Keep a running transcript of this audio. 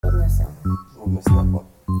missed that one.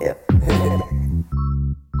 Yep.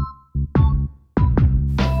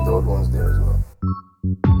 The old one's there as well.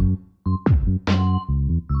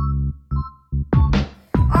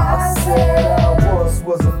 I said I once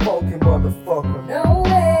was a funky motherfucker. No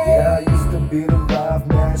way. Yeah, I used to be the live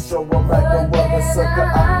man, show up like no other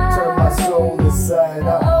sucker. I turned my soul inside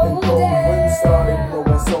out and cold wind started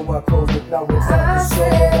blowing, so I closed it. Now it's time to show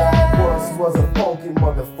that I once was a funky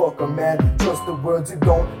motherfucker, man. Trust the words you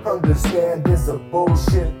don't understand. It's a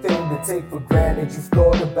bullshit thing to take for granted. You've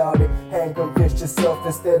thought about it and convinced yourself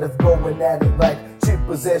instead of going at it like cheap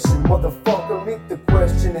possession. Motherfucker, meet the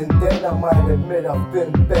question and then I might admit I've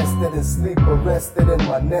been bested in sleep, arrested in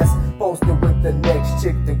my nest, posted with the next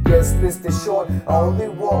chick. The guest list is short, I only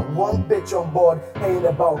want one bitch on board. Ain't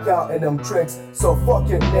about counting them tricks, so fuck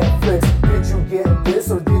your Netflix. Did you get this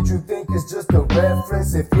or did you think it's just a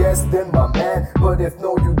reference? If yes, then my man, but if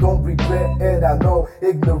no, you don't regret it. I know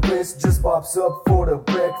ignorance just pops up for the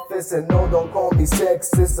breakfast. And no, don't call me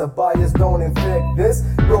sexist, a bias don't infect this.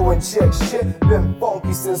 Go and check shit, been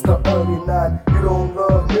funky since the early 9. You don't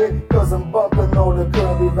love me, cause I'm bumping all the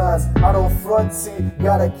curly lines. I don't front seat,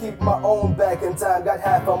 gotta keep my own back in time. Got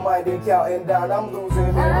half a mind and counting down, I'm losing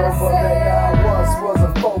it over that. I once was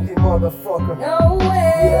a funky motherfucker. No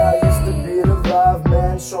way. Yeah, I used to be the live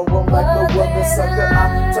man, show 'em like no other sucker.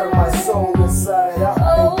 I turned my soul inside out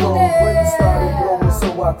and cold wind started blowing,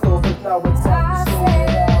 so I closed it. Now it's time to show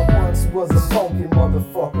that I once was a funky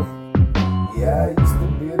motherfucker. Yeah, I used to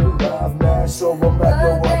be the live man, show 'em like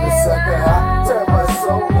no other sucker. I turned my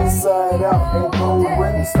soul inside out and cold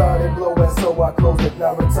wind started blowing, so I closed it.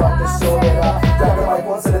 Now it's time to show that I grab the mic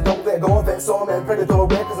once and I don't let go of it. So I'm in predator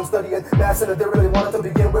red cause I'm studying math and I didn't really want it to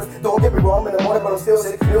begin with. Don't get me wrong, in the morning but I'm still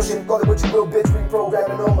sick. Real shit, call it what you will, bitch.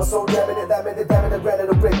 Reprogramming on my soul, jamming it, damn it, granted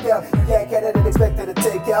it'll break down. You can't get it and expect it to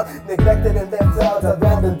take out. Neglected and left clouds, I'd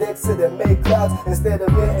rather dex it and make clouds instead of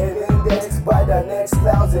getting indexed by the next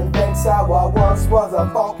clouds. And vex how I once was a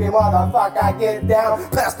funky motherfucker. I get down,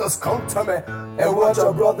 pastors come to me and watch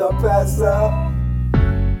your brother pass out.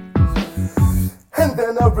 And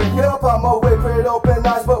then I re-up, I'm awake with open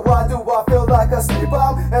eyes, but why do I feel like a sleep?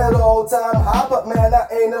 I'm at all time high, but man, I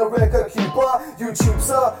ain't a record keeper. You cheap,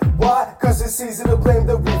 sir, why? Cause it's easy to blame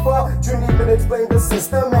the reaper. Didn't even explain the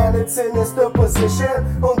system, and it's in its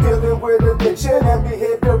position on dealing with addiction and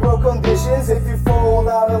behavioral conditions. If you fall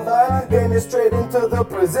out of line, then it's straight into the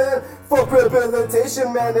prison for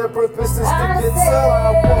rehabilitation, man, their purpose is to get some.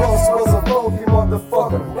 I once was a funky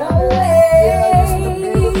motherfucker. No way. Yeah, I used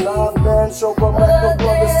to be the live man, show up like no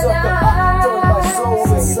other sucker. I turned my soul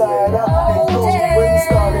inside out and cold wind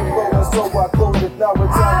started blowing, so I closed it. Now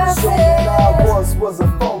it's time to show that I once was a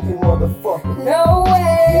funky motherfucker. No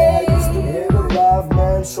way. Yeah, I used to be the live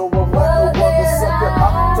man, show up like no other sucker. I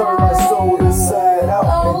turned my soul inside out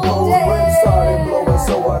and cold wind started blowing,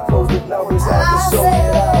 so I closed it. Now it's time to show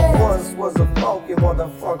that I once was a funky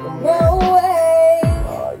motherfucker, man. No way.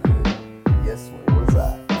 Oh yeah, yes, where was I?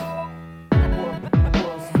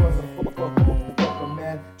 Once was a motherfucker,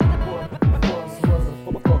 man. Once was a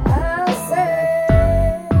I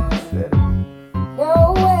said, motherfucker. no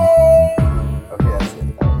way. Okay, I said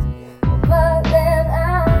that. But then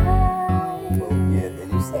Yeah, then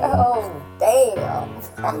you said oh, damn.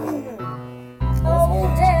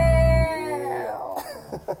 Oh, damn.